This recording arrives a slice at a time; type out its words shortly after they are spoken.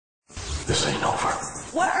This ain't over.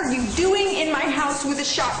 What are you doing in my house with a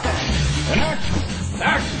shotgun?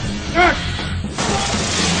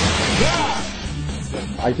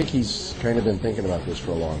 I think he's kind of been thinking about this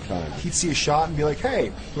for a long time. He'd see a shot and be like,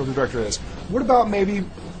 hey, whoever the director is, what about maybe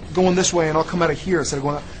going this way and I'll come out of here instead of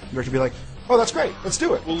going out? The director would be like, oh, that's great, let's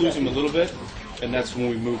do it. We'll lose him a little bit, and that's when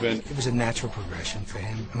we move in. It was a natural progression for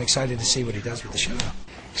him. I'm excited to see what he does with the show.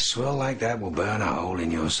 Swell like that will burn a hole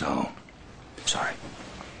in your soul. Sorry,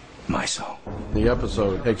 my soul. The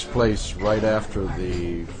episode takes place right after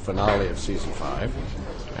the finale of season 5,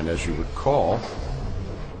 and as you recall,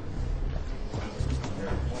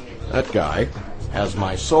 that guy has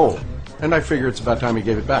my soul, and I figure it's about time he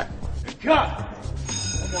gave it back. Cut!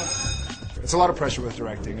 It's a lot of pressure with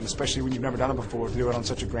directing, and especially when you've never done it before, to do it on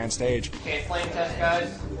such a grand stage. Okay, flame test,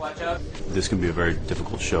 guys. Watch out. This can be a very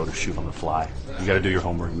difficult show to shoot on the fly. You gotta do your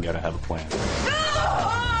homework and you gotta have a plan.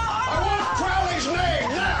 I want Crowley's name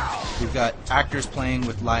now! We've got actors playing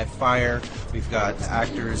with live fire. We've got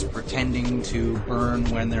actors pretending to burn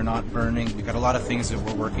when they're not burning. We've got a lot of things that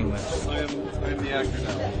we're working with. I am the actor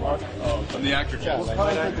now. Oh, I'm the actor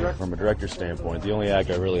now. From a director's standpoint, the only act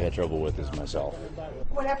I really had trouble with is myself.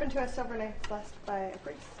 What happened to a silver knife blessed by a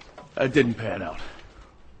priest? It didn't pan out.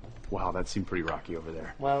 Wow, that seemed pretty rocky over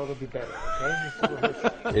there. Well, it'll be better,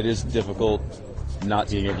 okay? It is difficult not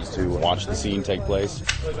being able to watch the scene take place.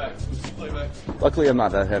 Playback. Luckily, I'm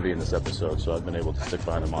not that heavy in this episode, so I've been able to stick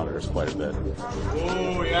behind the monitors quite a bit.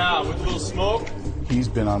 Oh, yeah, with a little smoke. He's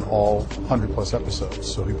been on all 100-plus episodes,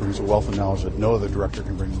 so he brings a wealth of knowledge that no other director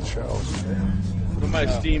can bring to the show. What are my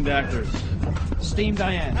esteemed actors? Steam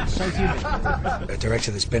Diane, so human. A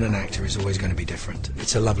director that's been an actor is always going to be different.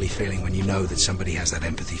 It's a lovely feeling when you know that somebody has that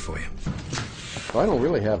empathy for you. I don't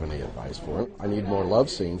really have any advice for him. I need more love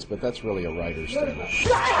scenes, but that's really a writer's thing.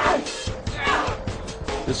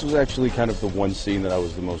 This was actually kind of the one scene that I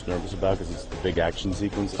was the most nervous about because it's the big action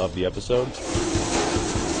sequence of the episode.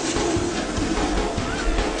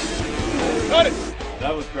 Got it!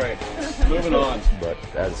 That was great. Moving on. But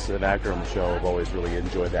as an actor on the show, I've always really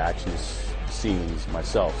enjoyed the action scenes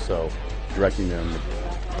myself, so directing them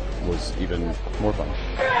was even more fun.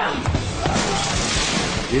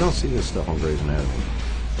 You don't see this stuff on Grey's Anatomy.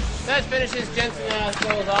 That finishes Jensen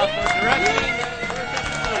Ackles off for directing.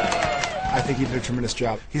 I think he did a tremendous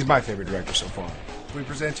job. He's my favorite director so far. We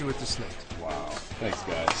present you with the slate. Wow. Thanks,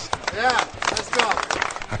 guys. Yeah, let's go.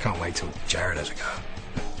 I can't wait till Jared has a go.